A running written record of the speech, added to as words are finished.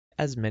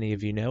as many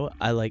of you know,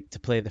 I like to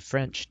play the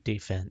French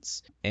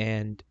defense.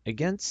 And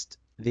against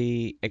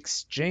the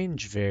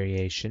exchange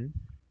variation,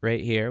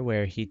 right here,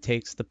 where he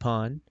takes the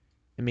pawn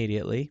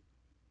immediately,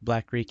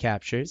 black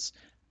recaptures,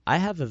 I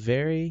have a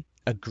very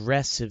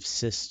aggressive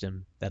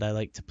system that I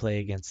like to play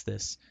against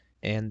this.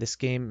 And this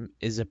game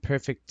is a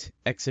perfect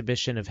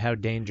exhibition of how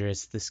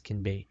dangerous this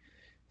can be.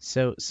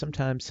 So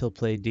sometimes he'll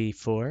play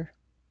d4.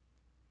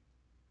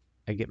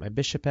 I get my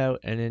bishop out,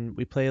 and then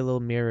we play a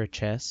little mirror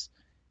chess.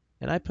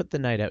 And I put the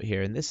knight out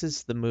here, and this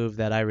is the move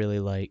that I really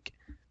like.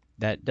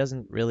 That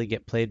doesn't really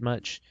get played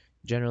much.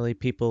 Generally,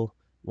 people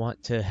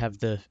want to have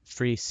the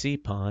free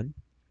c-pawn,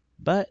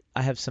 but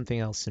I have something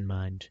else in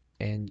mind,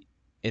 and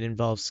it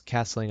involves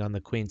castling on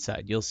the queen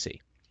side. You'll see.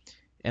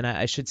 And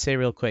I should say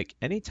real quick,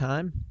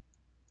 anytime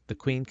the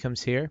queen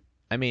comes here,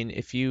 I mean,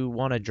 if you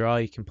want to draw,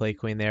 you can play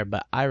queen there,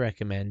 but I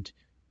recommend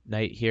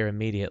knight here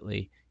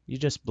immediately. You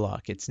just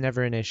block. It's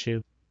never an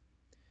issue.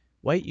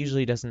 White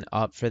usually doesn't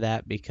opt for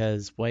that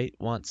because white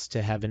wants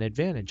to have an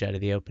advantage out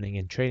of the opening,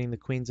 and trading the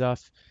queens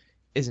off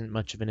isn't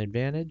much of an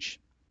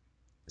advantage.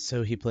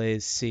 So he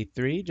plays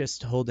c3,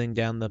 just holding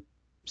down the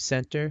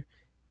center,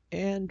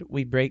 and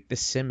we break the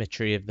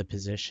symmetry of the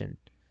position.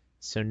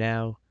 So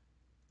now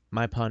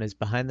my pawn is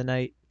behind the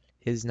knight.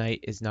 His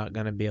knight is not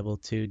going to be able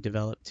to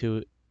develop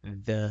to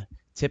the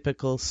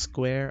typical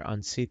square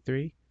on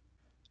c3.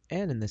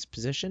 And in this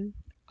position,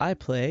 I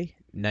play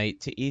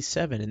knight to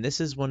e7, and this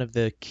is one of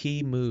the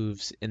key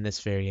moves in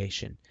this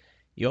variation.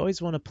 You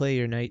always want to play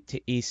your knight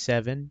to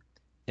e7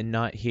 and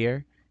not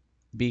here,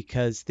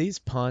 because these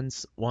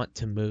pawns want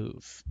to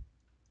move.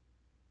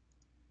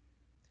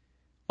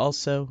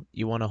 Also,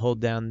 you want to hold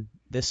down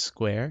this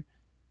square,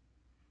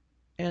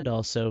 and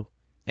also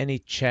any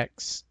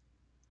checks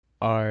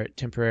are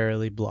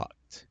temporarily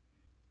blocked.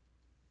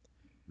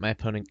 My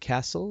opponent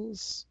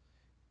castles,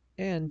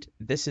 and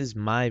this is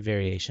my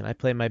variation. I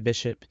play my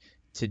bishop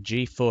to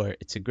g4.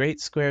 It's a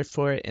great square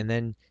for it, and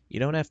then you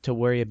don't have to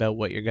worry about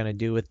what you're going to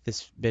do with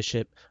this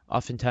bishop.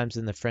 Oftentimes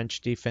in the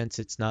French defense,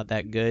 it's not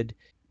that good,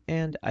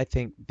 and I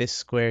think this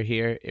square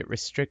here, it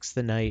restricts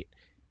the knight,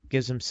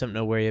 gives him something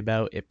to worry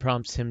about. It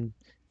prompts him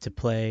to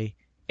play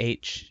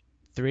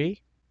h3,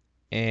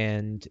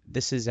 and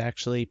this is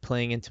actually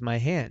playing into my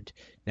hand.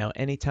 Now,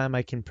 anytime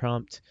I can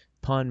prompt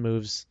pawn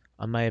moves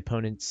on my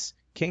opponent's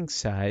king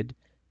side,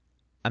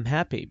 I'm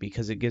happy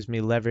because it gives me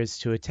levers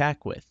to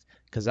attack with,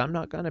 because I'm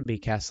not going to be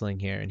castling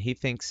here, and he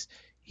thinks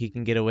he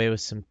can get away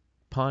with some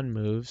pawn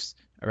moves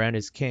around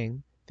his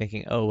king,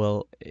 thinking, oh,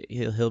 well,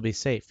 he'll be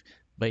safe.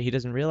 But he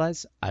doesn't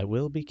realize I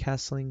will be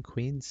castling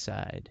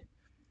queenside.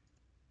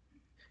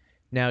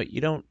 Now, you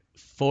don't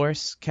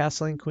force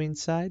castling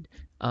queenside.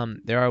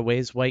 There are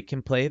ways white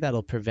can play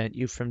that'll prevent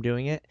you from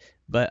doing it,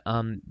 but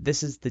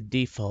this is the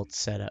default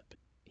setup.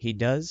 He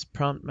does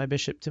prompt my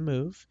bishop to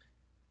move,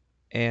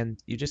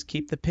 and you just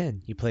keep the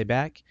pin. You play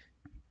back.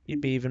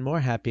 You'd be even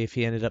more happy if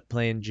he ended up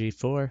playing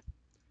g4.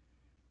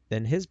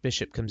 Then his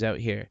bishop comes out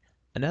here.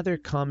 Another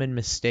common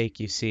mistake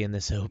you see in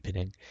this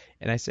opening.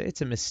 And I say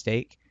it's a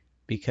mistake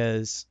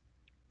because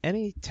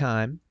any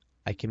time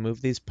I can move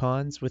these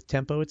pawns with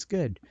tempo, it's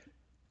good.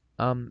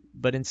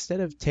 But instead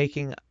of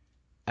playing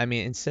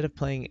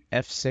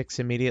f6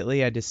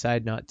 immediately, I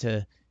decide not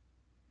to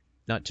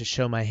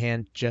show my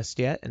hand just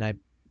yet, and I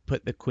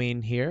put the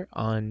queen here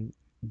on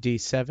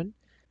d7.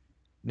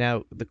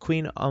 Now, the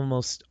queen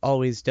almost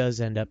always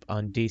does end up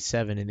on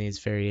d7 in these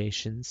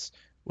variations,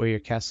 where you're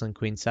castling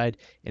queenside,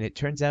 and it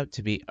turns out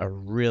to be a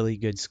really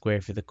good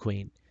square for the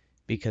queen,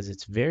 because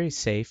it's very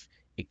safe,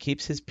 it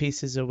keeps his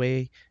pieces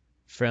away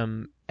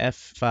from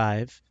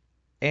f5,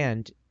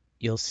 and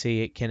you'll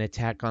see it can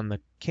attack on the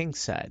king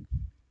side.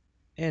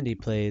 And he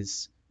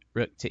plays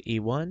rook to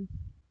e1,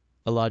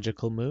 a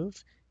logical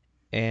move,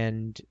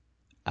 and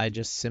I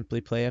just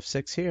simply play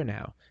f6 here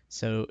now.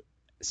 So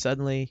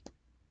suddenly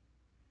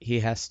he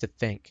has to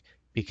think,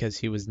 because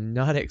he was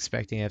not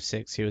expecting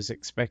f6. He was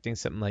expecting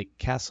something like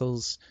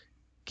castles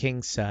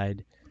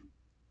kingside.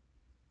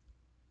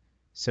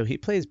 So he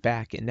plays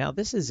back, and now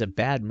this is a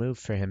bad move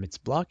for him. It's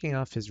blocking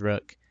off his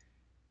rook.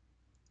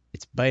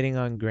 It's biting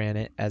on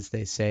granite, as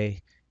they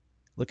say,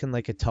 looking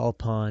like a tall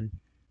pawn.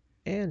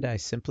 And I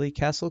simply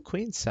castle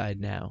queenside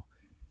now.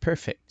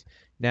 Perfect.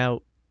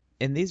 Now,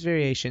 in these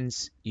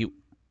variations, you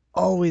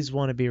always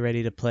want to be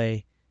ready to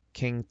play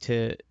king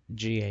to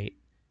g8.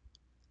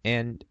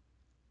 And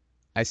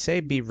I say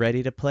be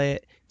ready to play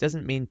it,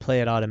 doesn't mean play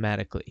it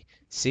automatically.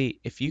 See,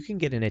 if you can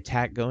get an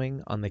attack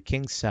going on the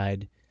king's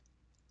side,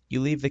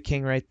 you leave the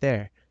king right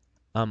there.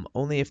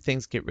 Only if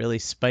things get really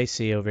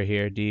spicy over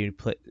here do you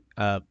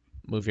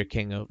move your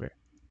king over.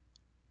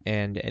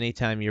 And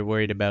anytime you're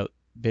worried about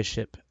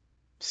bishop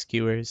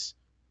skewers,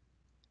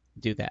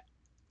 do that.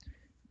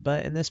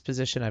 But in this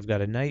position, I've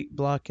got a knight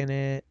blocking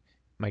it.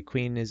 My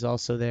queen is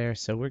also there,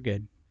 so we're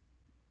good.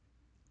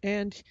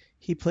 And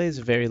he plays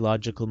a very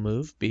logical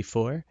move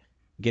before,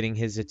 getting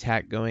his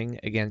attack going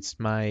against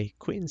my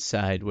queen's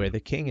side where the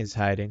king is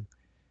hiding.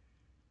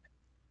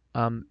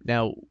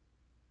 Now,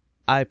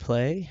 I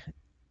play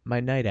my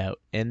knight out,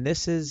 and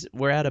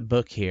we're at a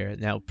book here.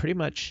 Now, pretty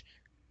much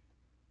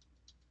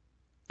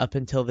up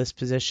until this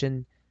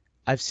position,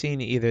 I've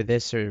seen either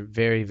this or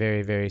very,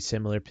 very, very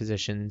similar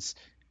positions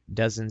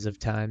dozens of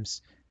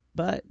times,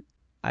 but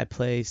I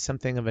play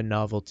something of a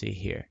novelty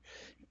here.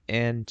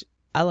 And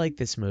I like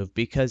this move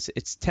because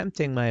it's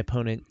tempting my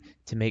opponent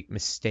to make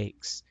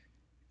mistakes.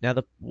 Now,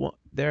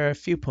 there are a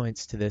few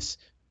points to this.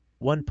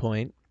 One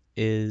point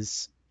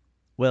is,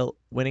 well,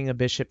 winning a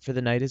bishop for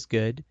the knight is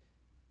good.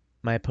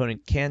 My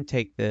opponent can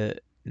take the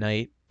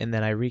knight, and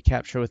then I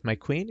recapture with my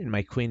queen, and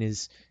my queen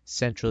is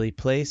centrally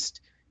placed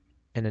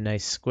in a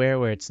nice square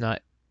where it's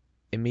not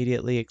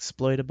immediately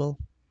exploitable.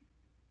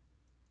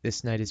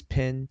 This knight is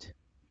pinned.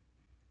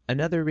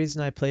 Another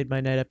reason I played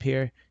my knight up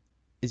here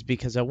is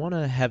because I want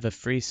to have a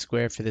free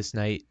square for this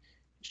knight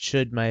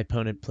should my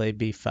opponent play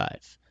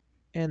b5.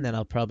 And then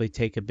I'll probably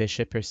take a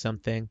bishop or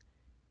something,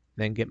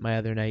 then get my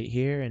other knight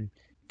here and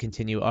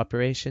continue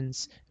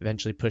operations,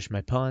 eventually push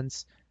my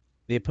pawns.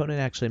 The opponent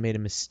actually made a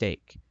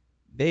mistake.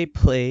 They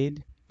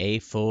played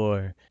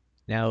a4.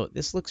 Now,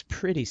 this looks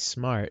pretty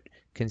smart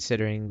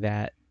considering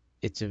that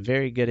it's a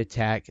very good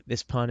attack.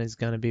 This pawn is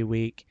going to be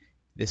weak.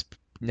 This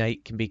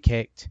knight can be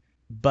kicked,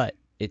 but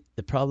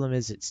the problem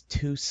is it's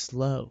too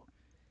slow.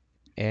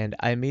 And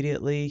I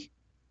immediately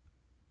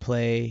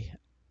play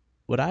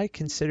what I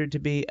consider to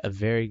be a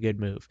very good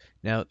move.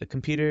 Now, the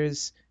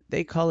computers,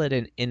 they call it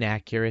an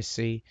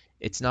inaccuracy.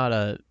 It's not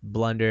a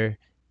blunder.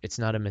 It's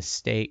not a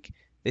mistake.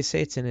 They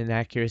say it's an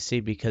inaccuracy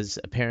because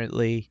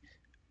apparently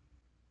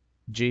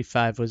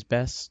g5 was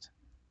best.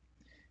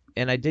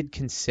 And I did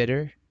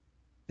consider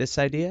this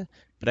idea,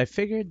 but I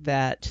figured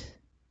that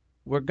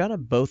we're gonna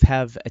both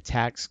have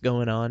attacks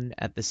going on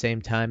at the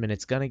same time and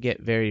it's gonna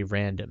get very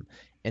random.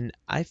 And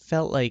I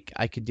felt like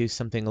I could do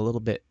something a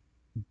little bit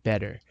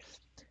better.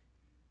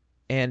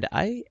 And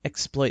I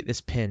exploit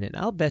this pin, and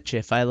I'll bet you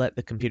if I let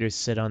the computers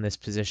sit on this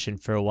position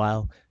for a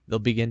while, they'll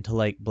begin to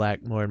like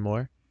black more and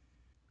more.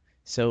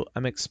 So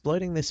I'm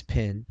exploiting this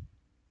pin,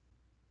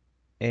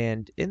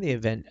 and in the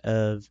event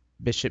of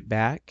bishop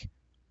back,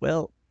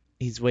 well,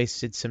 he's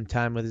wasted some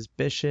time with his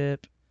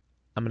bishop.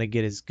 I'm going to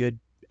get his good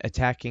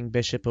attacking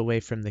bishop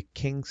away from the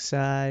king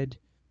side,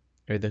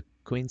 or the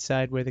queen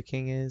side where the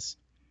king is.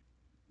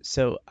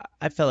 So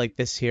I felt like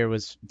this here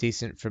was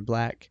decent for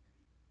black,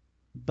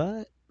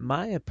 but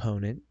my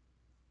opponent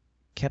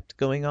kept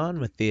going on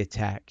with the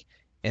attack,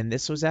 and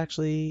this was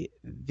actually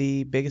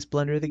the biggest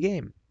blunder of the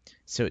game.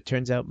 So it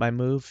turns out my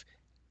move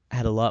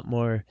had a lot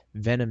more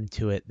venom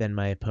to it than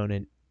my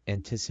opponent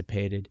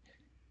anticipated,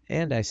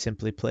 and I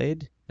simply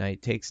played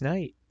knight takes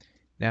knight.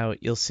 Now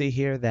you'll see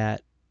here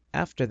that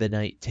after the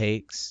knight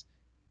takes,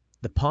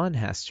 the pawn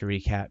has to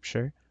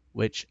recapture,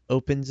 which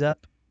opens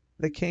up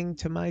the king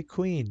to my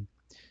queen.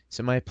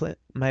 So my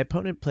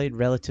opponent played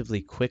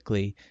relatively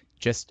quickly,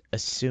 just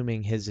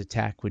assuming his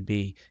attack would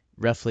be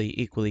roughly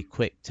equally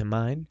quick to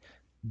mine,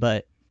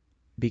 but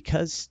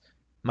because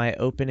my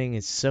opening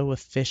is so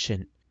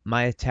efficient,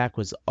 my attack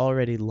was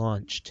already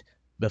launched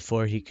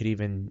before he could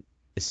even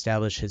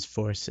establish his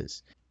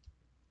forces.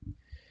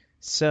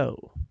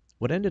 So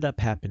what ended up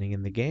happening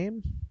in the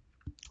game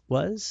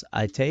was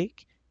I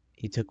take,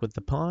 he took with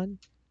the pawn,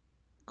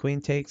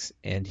 queen takes,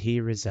 and he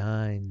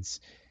resigns.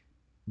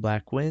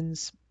 Black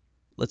wins.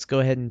 Let's go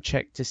ahead and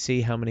check to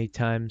see how many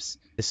times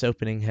this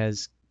opening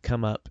has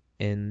come up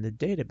in the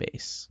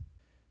database.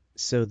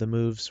 So the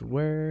moves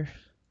were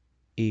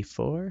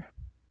e4,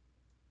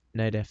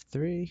 knight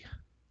f3,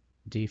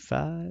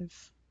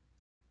 d5,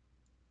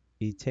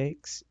 e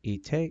takes,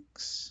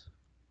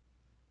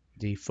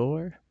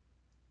 d4.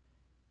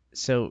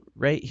 So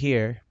right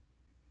here,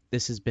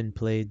 this has been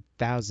played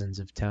thousands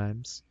of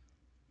times.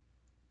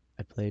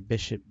 I play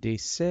bishop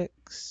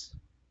d6,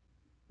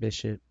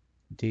 bishop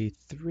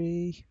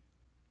d3,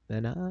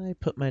 then I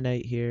put my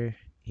knight here,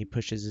 he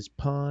pushes his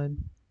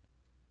pawn,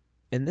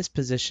 and this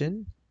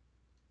position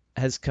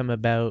has come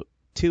about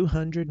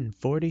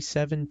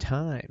 247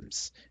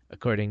 times,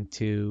 according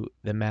to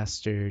the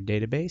master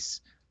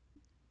database.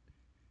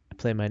 I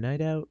play my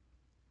knight out,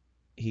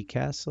 he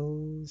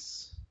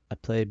castles, I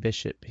play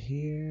bishop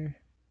here,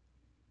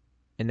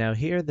 and now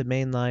here the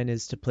main line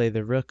is to play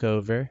the rook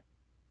over,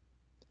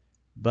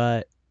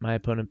 but my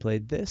opponent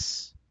played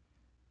this,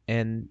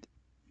 and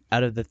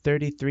out of the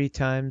 33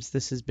 times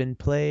this has been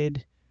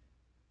played,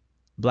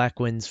 black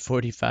wins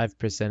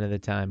 45% of the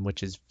time,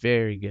 which is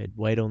very good.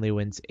 White only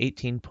wins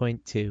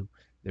 18.2,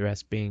 the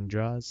rest being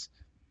draws.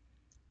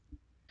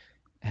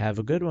 Have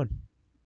a good one.